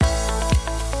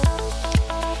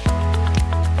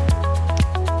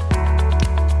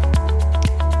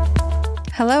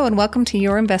Hello and welcome to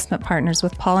Your Investment Partners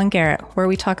with Paul and Garrett, where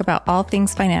we talk about all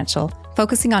things financial,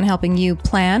 focusing on helping you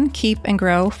plan, keep, and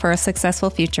grow for a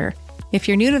successful future. If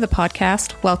you're new to the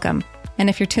podcast, welcome. And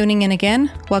if you're tuning in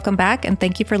again, welcome back and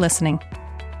thank you for listening.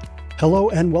 Hello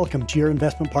and welcome to Your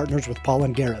Investment Partners with Paul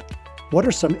and Garrett. What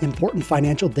are some important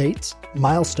financial dates,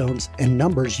 milestones, and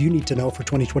numbers you need to know for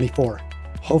 2024?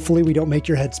 Hopefully we don't make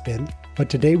your head spin, but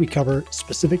today we cover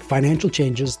specific financial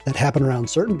changes that happen around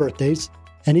certain birthdays,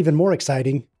 and even more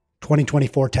exciting,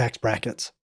 2024 tax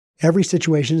brackets. Every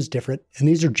situation is different, and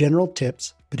these are general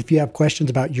tips, but if you have questions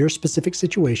about your specific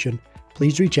situation,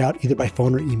 please reach out either by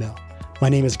phone or email. My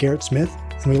name is Garrett Smith,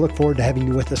 and we look forward to having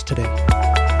you with us today.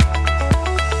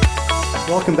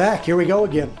 Welcome back. Here we go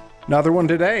again. Another one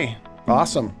today.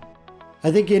 Awesome.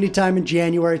 I think anytime in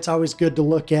January, it's always good to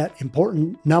look at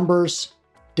important numbers,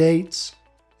 dates,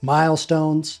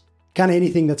 milestones, kind of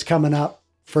anything that's coming up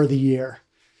for the year.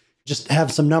 Just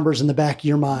have some numbers in the back of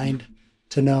your mind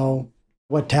to know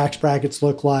what tax brackets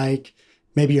look like.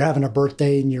 Maybe you're having a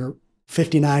birthday and you're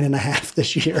 59 and a half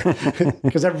this year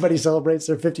because everybody celebrates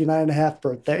their 59 and a half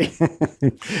birthday.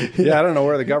 Yeah, I don't know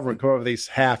where the government come up with these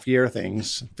half year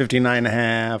things. 59 and a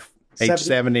half, age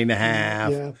 70 and a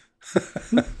half. Yeah.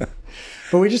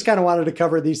 But we just kind of wanted to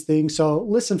cover these things. So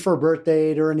listen for a birth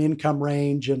date or an income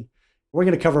range. And we're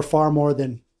going to cover far more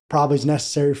than probably is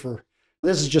necessary for.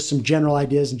 This is just some general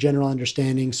ideas and general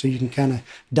understanding so you can kind of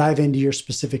dive into your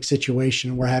specific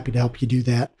situation. And we're happy to help you do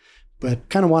that. But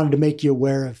kind of wanted to make you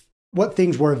aware of what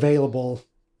things were available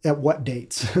at what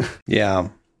dates. Yeah.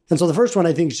 And so the first one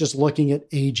I think is just looking at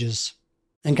ages.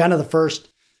 And kind of the first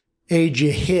age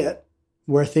you hit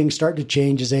where things start to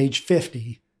change is age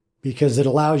 50, because it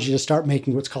allows you to start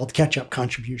making what's called catch-up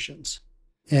contributions.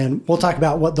 And we'll talk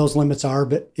about what those limits are,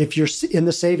 but if you're in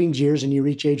the savings years and you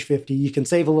reach age 50, you can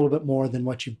save a little bit more than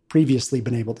what you've previously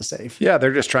been able to save. Yeah,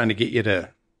 they're just trying to get you to,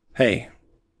 hey,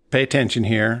 pay attention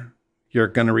here. You're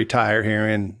going to retire here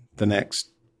in the next,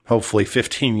 hopefully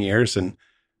 15 years, and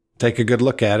take a good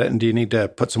look at it. And do you need to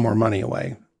put some more money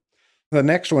away? The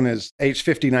next one is age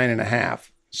 59 and a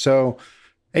half. So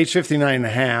age 59 and a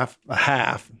half,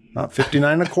 not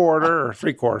 59 and a quarter or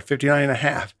 3/4, 59 and a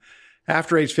half.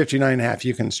 After age 59 and a half,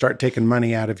 you can start taking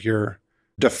money out of your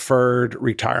deferred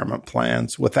retirement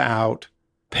plans without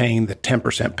paying the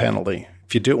 10% penalty.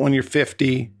 If you do it when you're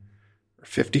 50 or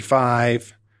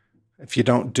 55, if you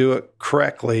don't do it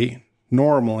correctly,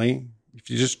 normally, if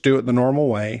you just do it the normal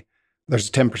way, there's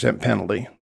a 10% penalty.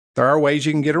 There are ways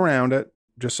you can get around it,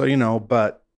 just so you know,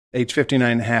 but age 59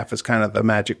 and a half is kind of the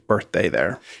magic birthday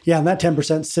there. Yeah, and that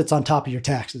 10% sits on top of your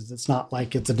taxes. It's not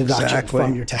like it's a deduction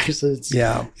from your taxes.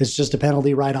 It's just a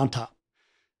penalty right on top.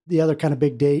 The other kind of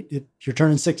big date, you're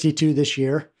turning 62 this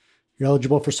year. You're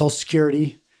eligible for Social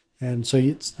Security. And so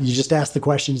you just ask the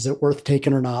question, is it worth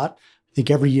taking or not? I think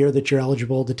every year that you're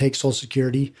eligible to take Social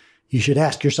Security, you should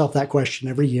ask yourself that question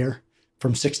every year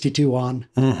from 62 on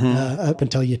up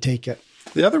until you take it.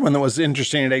 The other one that was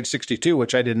interesting at age 62,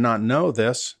 which I did not know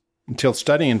this until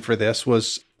studying for this,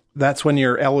 was that's when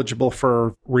you're eligible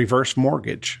for reverse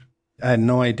mortgage. I had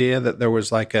no idea that there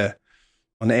was like an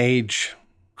age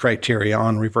criteria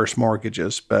on reverse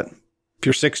mortgages. But if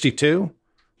you're 62,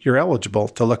 you're eligible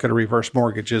to look at a reverse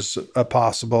mortgage as a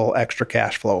possible extra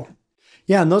cash flow.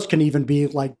 Yeah, and those can even be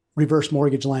like reverse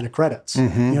mortgage line of credits.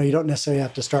 You don't necessarily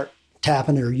have to start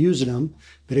tapping or using them,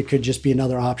 but it could just be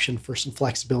another option for some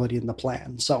flexibility in the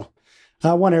plan. So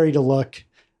one area to look,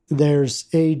 there's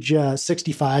age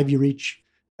 65, you reach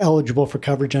eligible for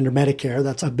coverage under Medicare.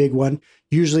 That's a big one.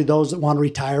 Usually those that want to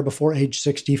retire before age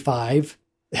 65,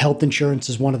 health insurance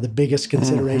is one of the biggest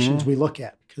considerations we look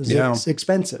at because it's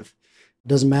expensive. It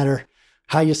doesn't matter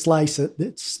how you slice it,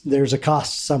 there's a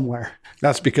cost somewhere.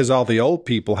 That's because all the old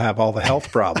people have all the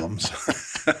health problems.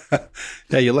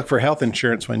 Yeah, you look for health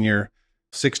insurance when you're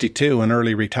 62 and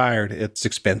early retired, it's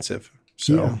expensive.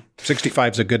 So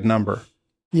 65 is a good number.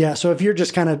 Yeah, so if you're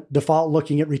just kind of default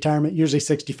looking at retirement, usually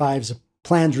 65's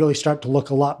plans really start to look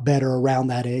a lot better around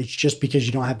that age just because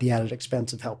you don't have the added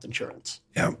expense of health insurance.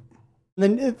 Yeah.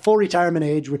 And then full retirement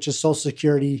age, which is Social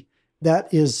Security,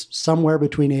 that is somewhere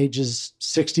between ages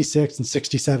 66 and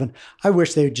 67. I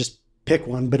wish they would just pick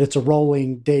one, but it's a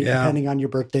rolling date depending on your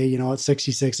birthday. It's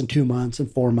 66 and 2 months and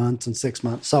 4 months and 6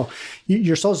 months. So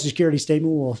your Social Security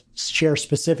statement will share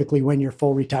specifically when your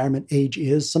full retirement age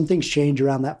is. Some things change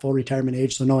around that full retirement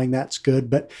age, so knowing that's good,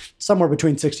 but somewhere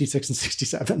between 66 and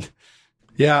 67.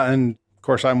 Yeah, and of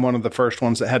course, I'm one of the first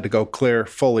ones that had to go clear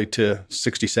fully to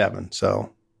 67.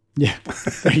 So yeah,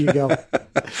 there you go.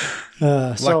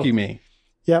 Lucky me.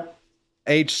 Yep.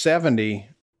 Age 70,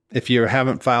 if you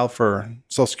haven't filed for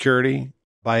Social Security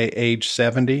by age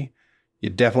 70, you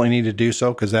definitely need to do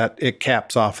so because it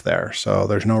caps off there. So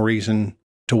there's no reason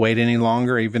to wait any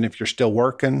longer. Even if you're still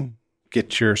working,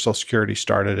 get your Social Security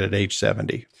started at age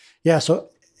 70. Yeah. So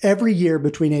every year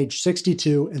between age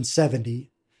 62 and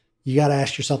 70, you got to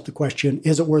ask yourself the question,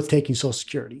 is it worth taking Social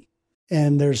Security?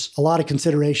 And there's a lot of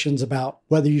considerations about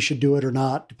whether you should do it or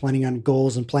not, depending on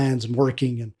goals and plans and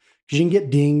working. And because you can get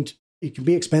dinged, it can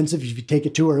be expensive if you take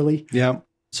it too early. Yeah.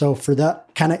 So for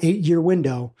that kind of 8-year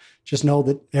window, just know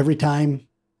that every time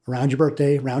around your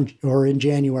birthday, or in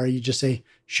January, you just say,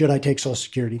 should I take Social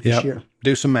Security this year?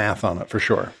 Do some math on it for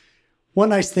sure. One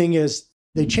nice thing is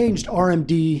they changed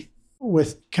RMD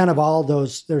with kind of all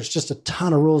those. There's just a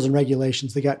ton of rules and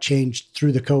regulations that got changed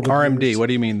through the COVID RMD, years. what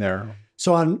do you mean there?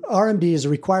 So on RMD is a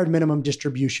required minimum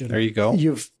distribution. There you go.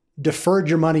 You've deferred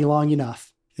your money long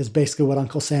enough is basically what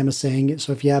Uncle Sam is saying.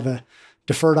 So if you have a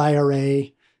deferred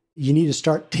IRA, you need to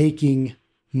start taking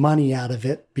money out of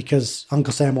it because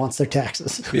Uncle Sam wants their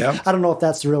taxes. Yeah. I don't know if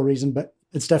that's the real reason, but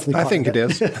it's definitely I think it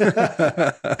is.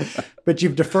 But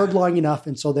you've deferred long enough.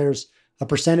 And so there's a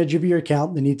percentage of your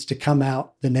account that needs to come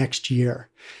out the next year.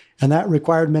 And that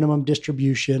required minimum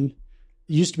distribution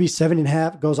used to be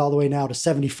 70.5, goes all the way now to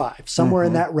 75. Somewhere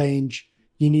in that range,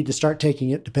 you need to start taking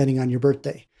it depending on your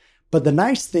birthday. But the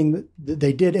nice thing that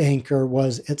they did anchor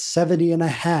was at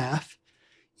 70.5,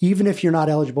 even if you're not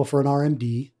eligible for an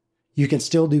RMD, you can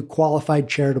still do qualified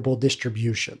charitable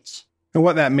distributions. And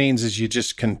what that means is you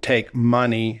just can take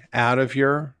money out of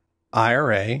your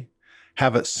IRA,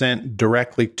 have it sent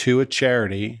directly to a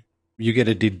charity. You get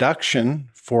a deduction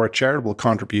for a charitable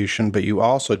contribution, but you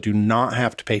also do not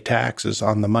have to pay taxes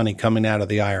on the money coming out of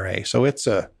the IRA. So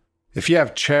if you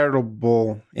have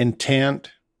charitable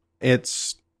intent,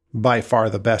 it's by far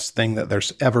the best thing that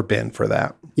there's ever been for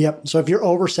that. Yep. So if you're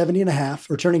over 70.5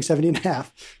 or turning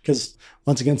 70.5, because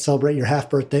once again, celebrate your half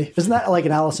birthday. Isn't that like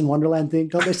an Alice in Wonderland thing?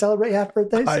 Don't they celebrate half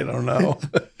birthdays? I don't know.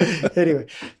 Anyway,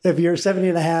 if you're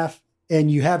 70.5 and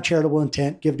you have charitable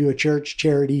intent, give to a church,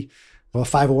 charity, a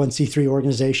 501c3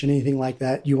 organization, anything like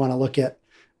that, you want to look at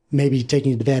maybe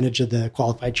taking advantage of the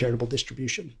qualified charitable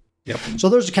distribution. Yep. So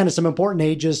those are kind of some important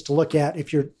ages to look at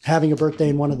if you're having a birthday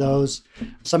in one of those.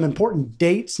 Some important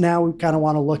dates now we kind of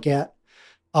want to look at.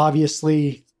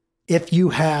 Obviously, if you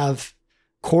have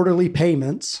quarterly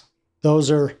payments, those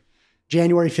are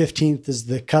January 15th is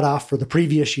the cutoff for the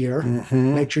previous year.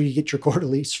 Mm-hmm. Make sure you get your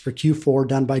quarterlies for Q4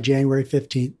 done by January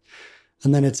 15th.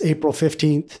 And then it's April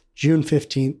 15th, June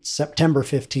 15th, September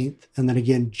 15th, and then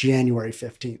again, January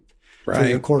 15th for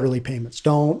your quarterly payments.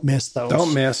 Don't miss those.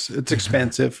 Don't miss. It's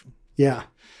expensive. Yeah.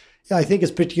 I think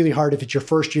it's particularly hard if it's your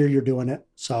first year you're doing it.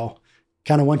 So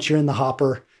kind of once you're in the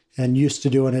hopper and used to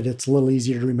doing it, it's a little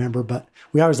easier to remember. But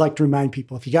we always like to remind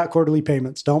people, if you got quarterly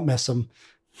payments, don't miss them.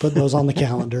 Put those on the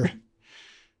calendar.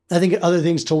 I think other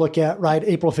things to look at, right?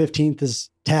 April 15th is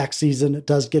tax season. It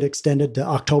does get extended to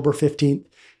October 15th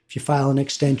if you file an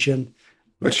extension.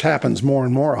 Which happens more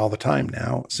and more all the time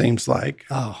now, it seems like.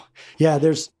 Oh, yeah.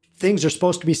 There's things are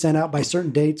supposed to be sent out by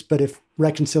certain dates, but if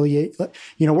reconciliation,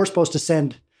 we're supposed to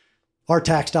send our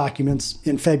tax documents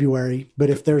in February,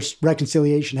 but if there's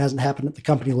reconciliation hasn't happened at the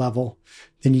company level,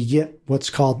 then you get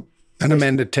what's called an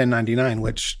amended 1099,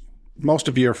 which most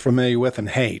of you are familiar with and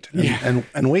hate.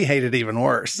 And we hate it even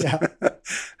worse. Yeah.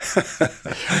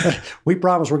 We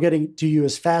promise we're getting to you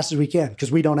as fast as we can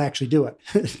because we don't actually do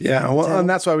it. Yeah. Well, and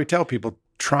that's why we tell people,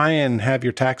 try and have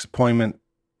your tax appointment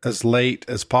as late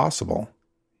as possible.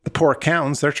 The poor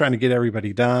accountants, they're trying to get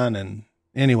everybody done. And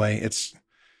anyway, it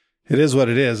is what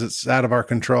it is. It's out of our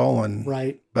control. And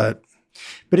right. But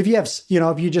if you have,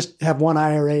 if you just have one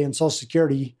IRA and Social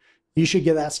Security, you should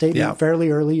get that statement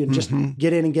fairly early and just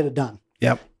get in and get it done.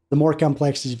 Yep. The more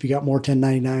complex is if you got more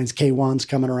 1099s, K1s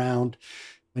coming around.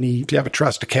 If you have a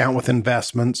trust account with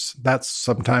investments, that's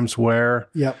sometimes where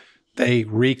they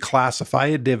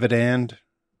reclassify a dividend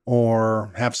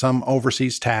or have some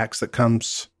overseas tax that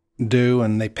comes due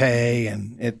and they pay,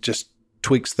 and it just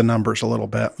tweaks the numbers a little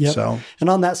bit. Yep. So, and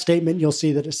on that statement, you'll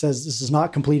see that it says this is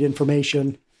not complete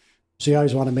information. So you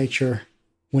always want to make sure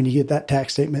when you get that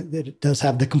tax statement that it does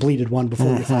have the completed one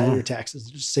before you file your taxes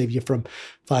to just save you from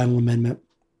final amendment.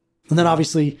 And then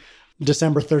obviously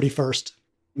December 31st,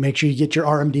 make sure you get your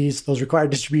RMDs. Those required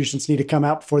distributions need to come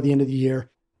out before the end of the year.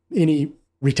 Any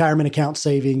retirement account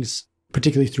savings,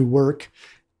 particularly through work,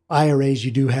 IRAs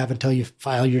you do have until you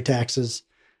file your taxes.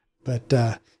 But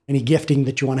any gifting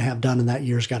that you want to have done in that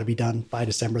year has got to be done by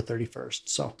December 31st.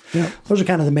 So those are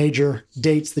kind of the major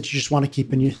dates that you just want to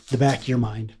keep in the back of your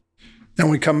mind. And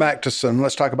we come back to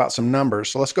let's talk about some numbers.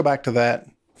 So let's go back to that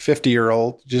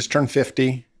 50-year-old, just turned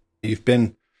 50. You've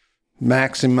been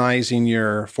maximizing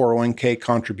your 401k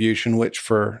contribution, which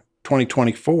for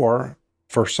 2024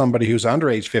 for somebody who's under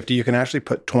age 50, you can actually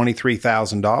put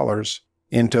 $23,000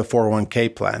 into a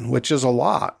 401k plan, which is a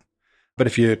lot. But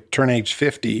if you turn age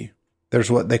 50, there's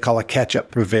what they call a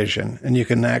catch-up provision, and you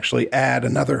can actually add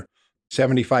another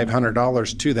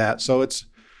 $7,500 to that. So it's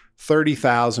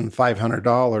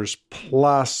 $30,500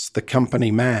 plus the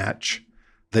company match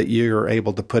that you're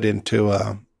able to put into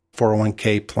a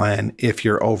 401k plan if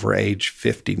you're over age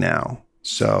 50 now.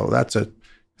 So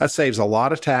that saves a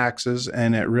lot of taxes,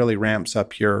 and it really ramps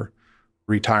up your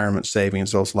retirement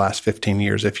savings those last 15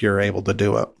 years if you're able to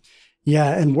do it.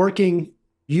 Yeah, and working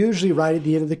usually right at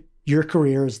the end of your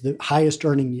career is the highest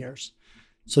earning years.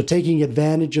 So taking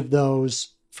advantage of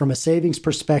those from a savings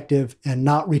perspective and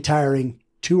not retiring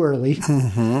too early.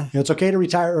 Mm-hmm. It's okay to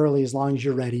retire early as long as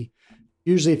you're ready.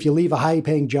 Usually if you leave a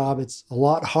high-paying job, it's a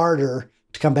lot harder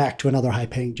to come back to another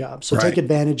high-paying job. So take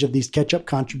advantage of these catch-up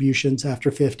contributions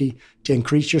after 50 to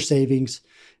increase your savings.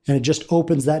 And it just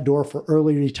opens that door for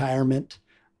early retirement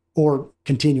or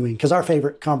continuing. Because our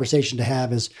favorite conversation to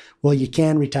have is, well, you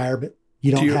can retire, but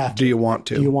you don't have to. Do you want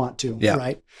to? Do you want to? Yeah.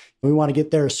 Right. We want to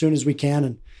get there as soon as we can.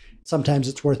 And sometimes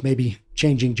it's worth maybe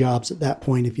changing jobs at that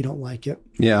point if you don't like it.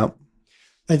 Yeah.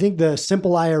 I think the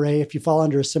simple IRA, if you fall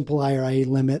under a simple IRA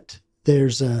limit,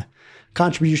 there's a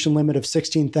contribution limit of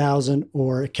 $16,000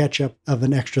 or a catch-up of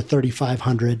an extra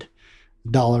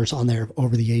 $3,500 on there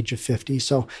over the age of 50.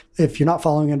 So if you're not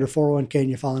following under 401k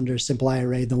and you fall under a simple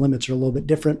IRA, the limits are a little bit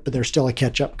different, but there's still a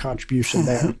catch-up contribution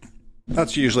there.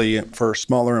 That's usually for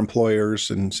smaller employers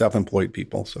and self-employed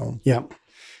people. So yeah.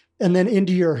 And then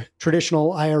into your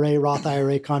traditional IRA, Roth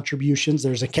IRA contributions,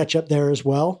 there's a catch-up there as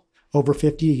well. Over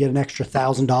 50, you get an extra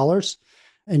 $1,000.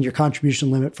 And your contribution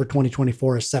limit for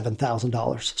 2024 is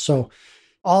 $7,000. So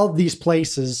all of these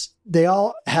places, they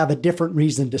all have a different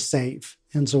reason to save.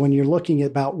 And so when you're looking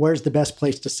about where's the best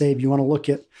place to save, you want to look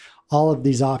at all of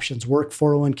these options: work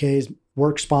 401ks,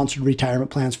 work sponsored retirement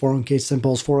plans, 401k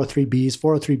simples, 403bs.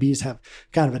 403bs have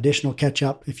kind of additional catch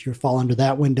up if you fall under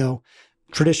that window.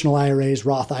 Traditional IRAs,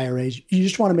 Roth IRAs, you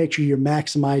just want to make sure you're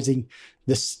maximizing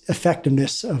this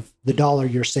effectiveness of the dollar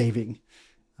you're saving.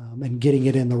 And getting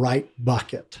it in the right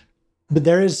bucket. But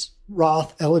there is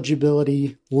Roth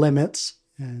eligibility limits.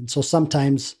 And so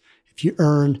sometimes if you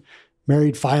earn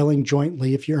married filing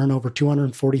jointly, if you earn over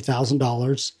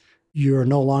 $240,000, you're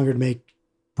no longer to make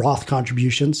Roth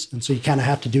contributions. And so you kind of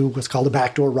have to do what's called a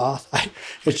backdoor Roth.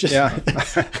 It's just... Yeah,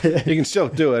 you can still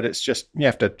do it. It's just you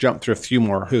have to jump through a few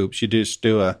more hoops. You just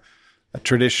do a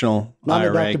traditional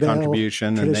IRA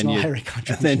contribution, and then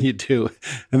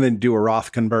do a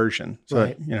Roth conversion. So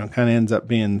it, kind of ends up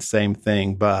being the same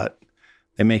thing, but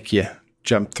they make you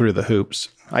jump through the hoops.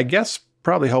 I guess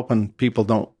probably hoping people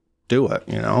don't do it,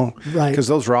 right? Because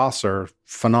those Roths are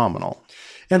phenomenal.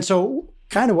 And so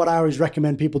kind of what I always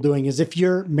recommend people doing is if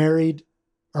you're married,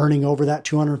 earning over that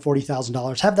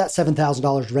 $240,000, have that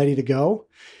 $7,000 ready to go.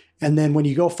 And then when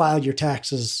you go file your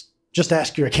taxes, just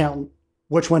ask your accountant,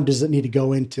 which one does it need to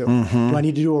go into? Mm-hmm. Do I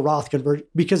need to do a Roth conversion?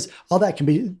 Because all that can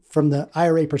be, from the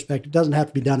IRA perspective, doesn't have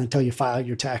to be done until you file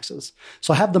your taxes.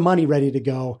 So have the money ready to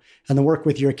go and then work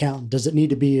with your accountant. Does it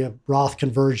need to be a Roth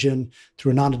conversion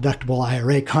through a non-deductible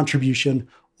IRA contribution,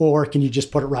 or can you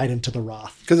just put it right into the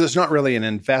Roth? Because it's not really an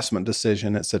investment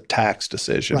decision, it's a tax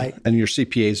decision. Right. And your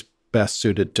CPA is best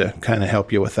suited to kind of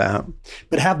help you with that.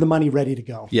 But have the money ready to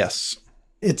go. Yes.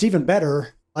 It's even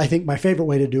better. I think my favorite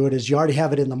way to do it is you already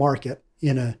have it in the market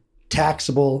in a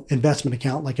taxable investment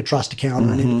account, like a trust account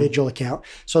or an individual account.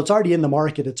 So it's already in the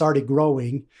market. It's already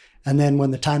growing. And then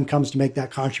when the time comes to make that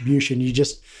contribution,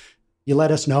 you let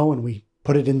us know and we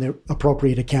put it in the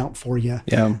appropriate account for you.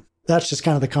 Yeah. That's just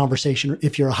kind of the conversation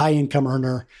if you're a high income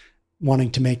earner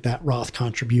wanting to make that Roth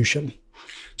contribution.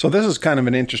 So this is kind of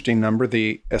an interesting number,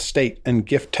 the estate and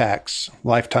gift tax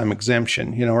lifetime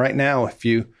exemption. Right now,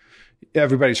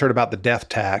 everybody's heard about the death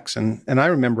tax. And I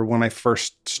remember when I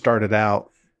first started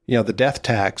out, the death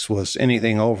tax was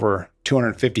anything over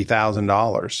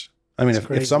 $250,000. I mean,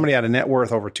 if somebody had a net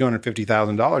worth over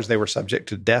 $250,000, they were subject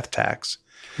to death tax.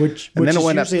 Which is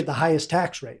usually at the highest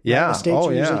tax rate. Yeah. Right? The states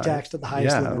are usually taxed at the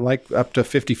highest limit. Like up to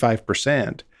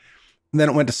 55%. And then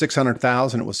it went to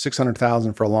 $600,000. It was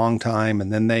 $600,000 for a long time.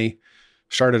 And then they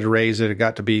started to raise it. It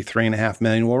got to be $3.5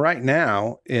 million. Well, right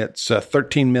now it's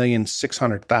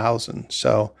 $13,600,000.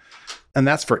 So, and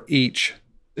that's for each.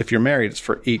 If you're married, it's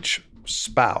for each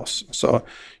spouse. So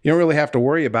you don't really have to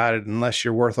worry about it unless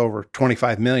you're worth over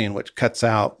 $25 million, which cuts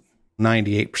out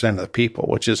 98% of the people,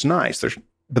 which is nice.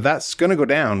 But that's going to go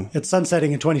down. It's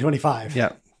sunsetting in 2025.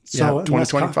 Yeah. So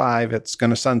 2025, it's going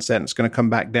to sunset and it's going to come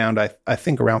back down to, I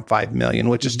think, around $5 million,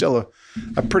 which is still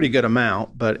a pretty good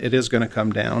amount, but it is going to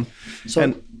come down.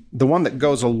 So the one that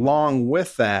goes along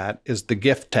with that is the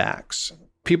gift tax.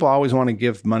 People always want to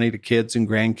give money to kids and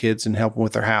grandkids and help them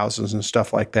with their houses and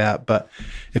stuff like that. But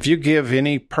if you give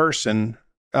any person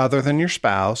other than your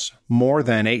spouse more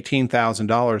than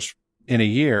 $18,000 in a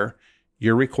year,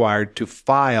 you're required to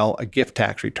file a gift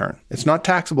tax return. It's not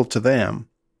taxable to them.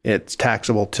 It's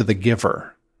taxable to the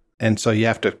giver. And so you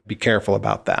have to be careful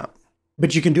about that.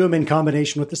 But you can do them in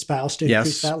combination with the spouse to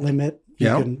increase that limit. You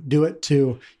can do it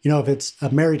to, if it's a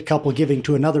married couple giving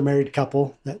to another married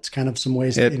couple, that's kind of some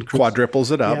ways to increase. It quadruples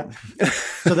it up. Yeah.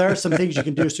 So there are some things you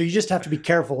can do. So you just have to be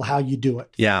careful how you do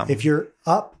it. Yeah. If you're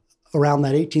up around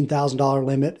that $18,000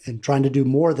 limit and trying to do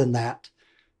more than that,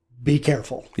 be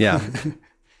careful. Yeah.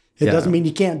 It doesn't mean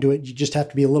you can't do it. You just have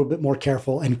to be a little bit more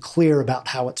careful and clear about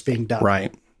how it's being done.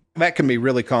 Right. That can be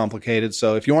really complicated.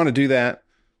 So if you want to do that,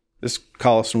 just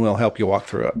call us and we'll help you walk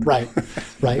through it. Right.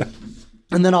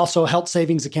 And then also health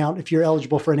savings account. If you're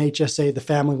eligible for an HSA, the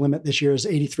family limit this year is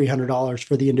 $8,300.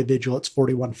 For the individual, it's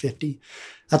 $4,150.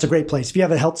 That's a great place. If you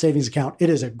have a health savings account, it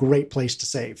is a great place to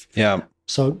save. Yeah.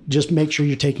 So just make sure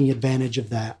you're taking advantage of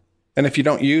that. And if you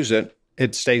don't use it,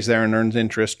 it stays there and earns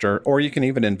interest, or you can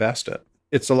even invest it.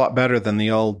 It's a lot better than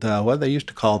the old, what they used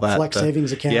to call that? Flex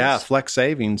savings accounts. Yeah, flex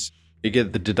savings. You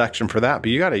get the deduction for that,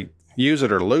 but you got to use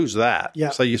it or lose that. Yeah.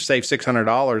 So you save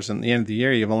 $600 and at the end of the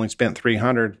year, you've only spent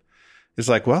 $300. It's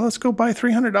like, well, let's go buy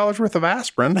 $300 worth of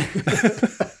aspirin.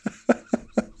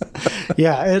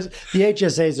 Yeah, the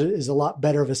HSA is a lot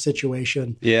better of a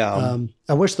situation. Yeah.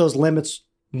 I wish those limits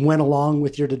went along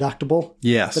with your deductible.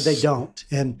 Yes. But they don't.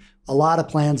 And a lot of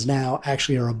plans now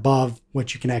actually are above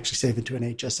what you can actually save into an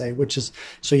HSA,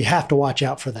 so you have to watch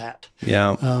out for that.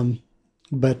 Yeah.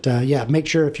 But make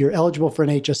sure if you're eligible for an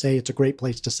HSA, it's a great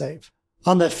place to save.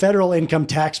 On the federal income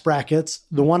tax brackets,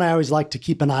 the one I always like to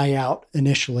keep an eye out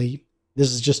initially,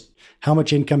 this is just how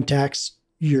much income tax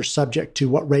you're subject to,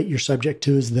 what rate you're subject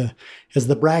to, is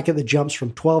the bracket that jumps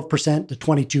from 12% to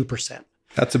 22%.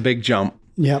 That's a big jump.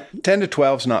 Yep. 10 to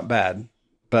 12 is not bad,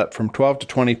 but from 12 to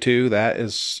 22, that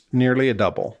is nearly a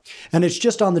double. And it's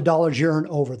just on the dollars you earn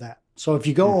over that. So if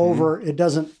you go over, it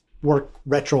doesn't work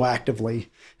retroactively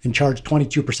and charge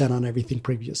 22% on everything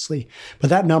previously. But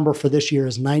that number for this year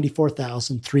is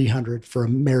 $94,300 for a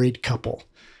married couple.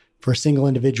 For a single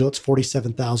individual, it's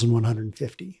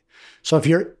 $47,150. So if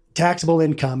your taxable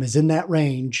income is in that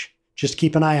range, just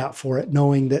keep an eye out for it,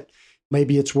 knowing that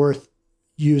maybe it's worth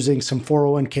using some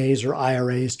 401ks or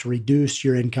IRAs to reduce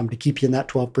your income to keep you in that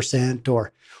 12%,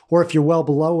 or if you're well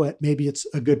below it, maybe it's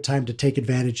a good time to take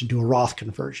advantage and do a Roth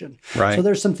conversion. Right. So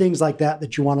there's some things like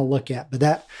that you want to look at.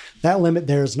 But that limit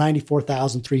there is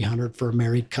 $94,300 for a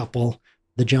married couple,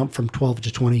 the jump from 12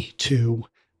 to 22.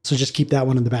 So just keep that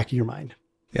one in the back of your mind.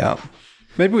 Yeah.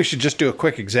 Maybe we should just do a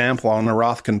quick example on a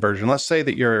Roth conversion. Let's say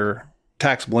that your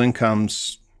taxable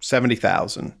income's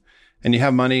 $70,000 and you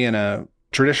have money in a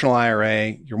traditional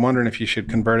IRA. You're wondering if you should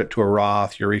convert it to a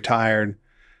Roth. You're retired.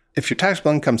 If your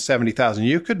taxable income's $70,000,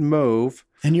 you could move.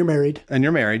 And you're married.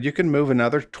 You can move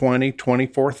another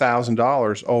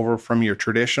 $24,000 over from your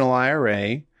traditional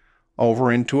IRA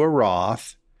over into a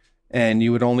Roth, and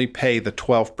you would only pay the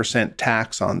 12%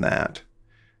 tax on that.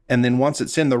 And then once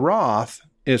it's in the Roth,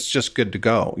 it's just good to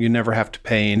go. You never have to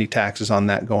pay any taxes on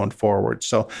that going forward.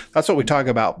 So that's what we talk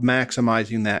about,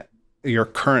 maximizing your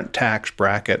current tax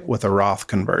bracket with a Roth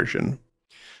conversion.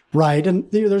 Right. And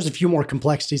there's a few more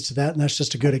complexities to that, and that's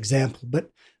just a good example.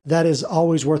 But that is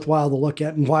always worthwhile to look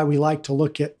at, and why we like to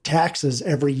look at taxes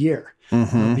every year,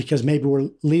 because maybe we're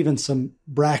leaving some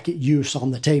bracket use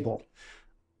on the table.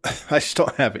 I just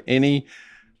don't have any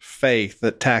faith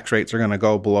that tax rates are going to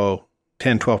go below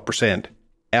 10, 12%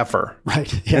 ever.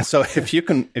 Right. Yeah. And so if you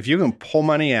can pull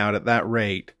money out at that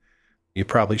rate, you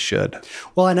probably should.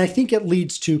 Well, and I think it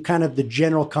leads to kind of the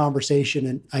general conversation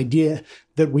and idea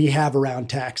that we have around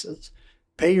taxes.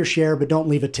 Pay your share, but don't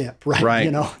leave a tip, right?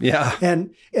 Right. Yeah.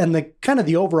 And the kind of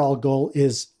the overall goal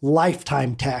is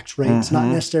lifetime tax rates, not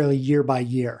necessarily year by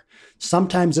year.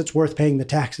 Sometimes it's worth paying the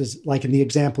taxes, like in the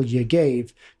example you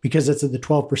gave, because it's at the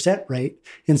 12% rate,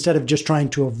 instead of just trying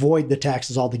to avoid the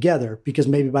taxes altogether, because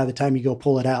maybe by the time you go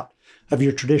pull it out of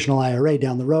your traditional IRA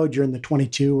down the road, you're in the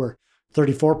 22 or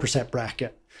 34%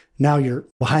 bracket. Now you're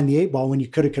behind the eight ball when you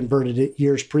could have converted it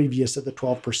years previous at the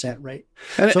 12% rate.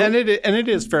 And it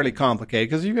is fairly complicated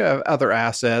because you have other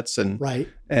assets and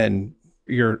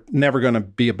you're never going to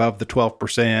be above the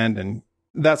 12%. And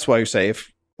that's why you say,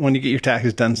 when you get your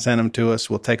taxes done, send them to us.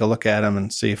 We'll take a look at them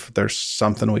and see if there's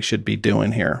something we should be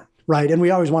doing here. Right. And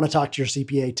we always want to talk to your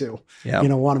CPA too. Yeah.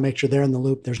 Want to make sure they're in the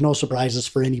loop. There's no surprises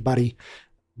for anybody.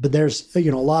 But there's, a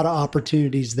lot of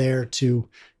opportunities there to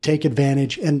take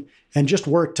advantage and just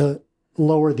work to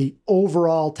lower the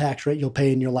overall tax rate you'll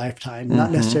pay in your lifetime,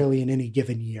 not necessarily in any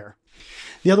given year.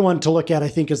 The other one to look at, I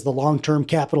think, is the long-term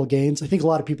capital gains. I think a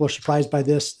lot of people are surprised by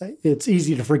this. It's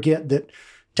easy to forget that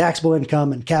taxable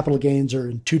income and capital gains are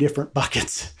in two different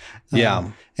buckets.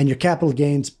 And your capital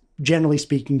gains, generally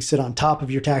speaking, sit on top of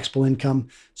your taxable income.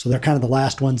 So they're kind of the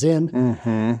last ones in.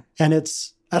 And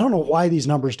I don't know why these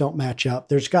numbers don't match up.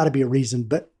 There's got to be a reason,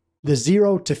 but the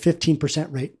 0 to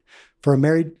 15% rate for a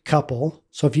married couple.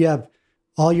 So if you have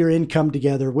all your income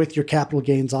together with your capital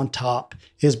gains on top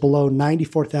is below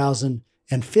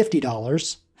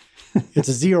 $94,050. It's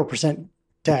a 0%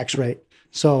 tax rate.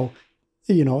 So,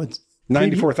 it's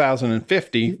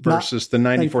 $94,050 versus the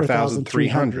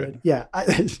 $94,300. Yeah.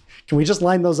 Can we just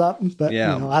line those up? But,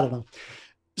 I don't know.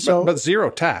 So, but zero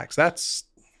tax, that's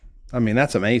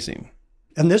amazing.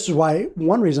 And this is why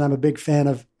one reason I'm a big fan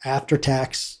of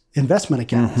after-tax investment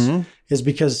accounts is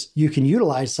because you can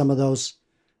utilize some of those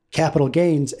capital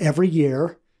gains every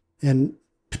year and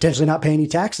potentially not pay any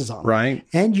taxes on it. Right.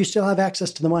 And you still have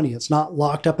access to the money. It's not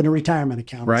locked up in a retirement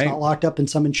account. Right. It's not locked up in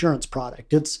some insurance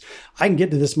product. I can get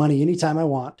to this money anytime I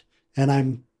want. And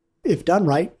I'm, if done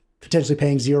right, potentially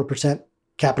paying 0%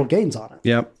 capital gains on it.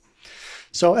 Yep.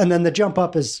 So, and then the jump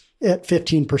up is at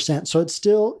 15%. So it's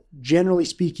still, generally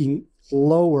speaking,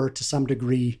 lower to some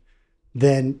degree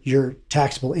than your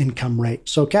taxable income rate.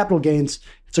 So capital gains,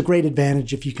 it's a great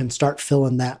advantage if you can start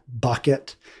filling that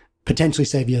bucket, potentially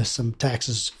save you some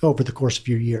taxes over the course of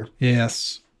your year.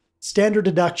 Yes. Standard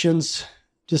deductions,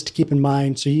 just to keep in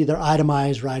mind. So you either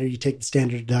itemize, right, or you take the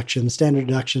standard deduction. The standard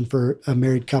deduction for a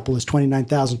married couple is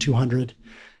 $29,200,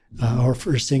 or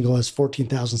for a single is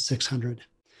 $14,600.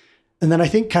 And then I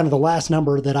think kind of the last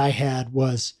number that I had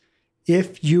was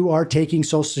if you are taking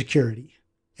Social Security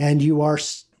and you are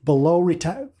below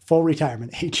full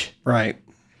retirement age, right,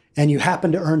 and you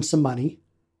happen to earn some money,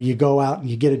 you go out and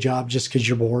you get a job just because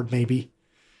you're bored maybe,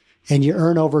 and you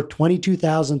earn over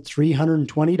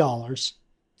 $22,320,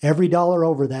 every dollar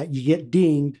over that, you get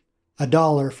dinged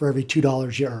 $1 for every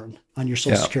 $2 you earn on your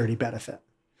Social Security benefit.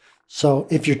 So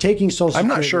if you're taking Social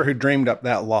Security... I'm not sure who dreamed up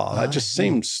that law. That just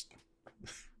seems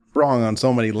wrong on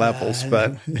so many levels.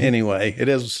 But anyway,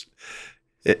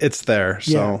 it's there.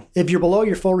 So if you're below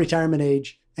your full retirement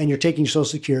age and you're taking Social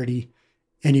Security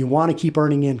and you want to keep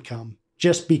earning income,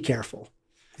 just be careful.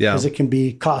 Yeah. Because it can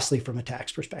be costly from a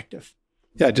tax perspective.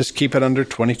 Yeah, just keep it under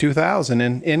 $22,000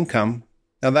 in income.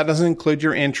 Now, that doesn't include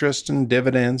your interest and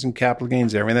dividends and capital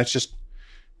gains, everything. That's just,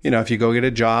 if you go get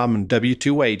a job and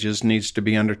W-2 wages needs to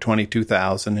be under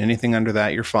 $22,000. Anything under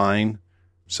that, you're fine.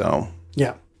 So,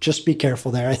 yeah, just be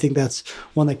careful there. I think that's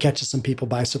one that catches some people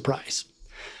by surprise.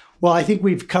 Well, I think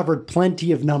we've covered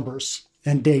plenty of numbers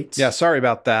and dates. Yeah, sorry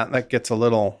about that. That gets a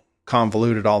little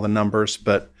convoluted, all the numbers,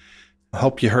 but I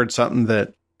hope you heard something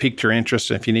that piqued your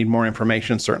interest. If you need more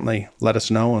information, certainly let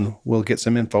us know and we'll get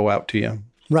some info out to you.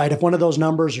 Right. If one of those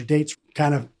numbers or dates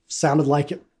kind of sounded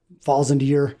like it falls into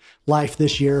your life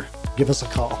this year, give us a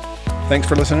call. Thanks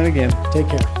for listening again. Take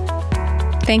care.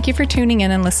 Thank you for tuning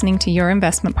in and listening to Your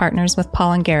Investment Partners with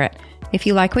Paul and Garrett. If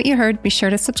you like what you heard, be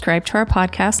sure to subscribe to our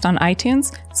podcast on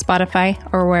iTunes, Spotify,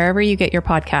 or wherever you get your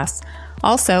podcasts.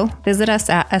 Also, visit us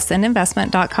at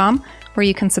ascendinvestment.com, where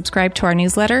you can subscribe to our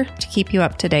newsletter to keep you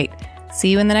up to date. See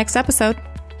you in the next episode.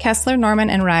 Kessler, Norman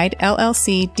 & Ride,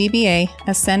 LLC, DBA,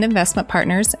 Ascend Investment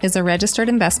Partners is a registered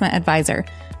investment advisor.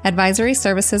 Advisory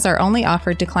services are only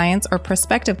offered to clients or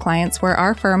prospective clients where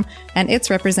our firm and its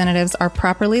representatives are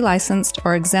properly licensed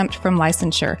or exempt from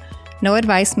licensure. No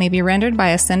advice may be rendered by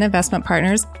Ascend Investment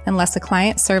Partners unless a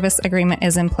client service agreement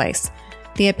is in place.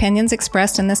 The opinions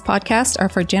expressed in this podcast are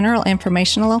for general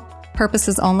informational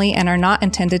purposes only and are not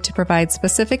intended to provide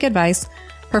specific advice,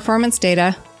 performance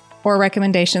data, or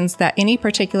recommendations that any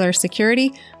particular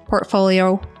security,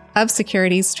 portfolio of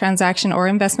securities, transaction, or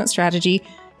investment strategy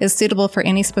is suitable for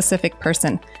any specific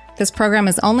person. This program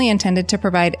is only intended to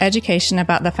provide education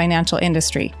about the financial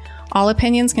industry. All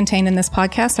opinions contained in this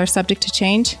podcast are subject to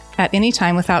change at any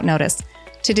time without notice.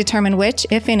 To determine which,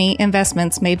 if any,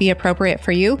 investments may be appropriate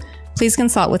for you, please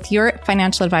consult with your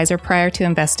financial advisor prior to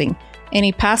investing.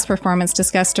 Any past performance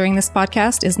discussed during this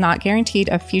podcast is not guaranteed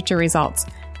of future results.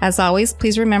 As always,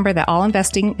 please remember that all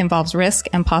investing involves risk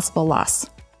and possible loss.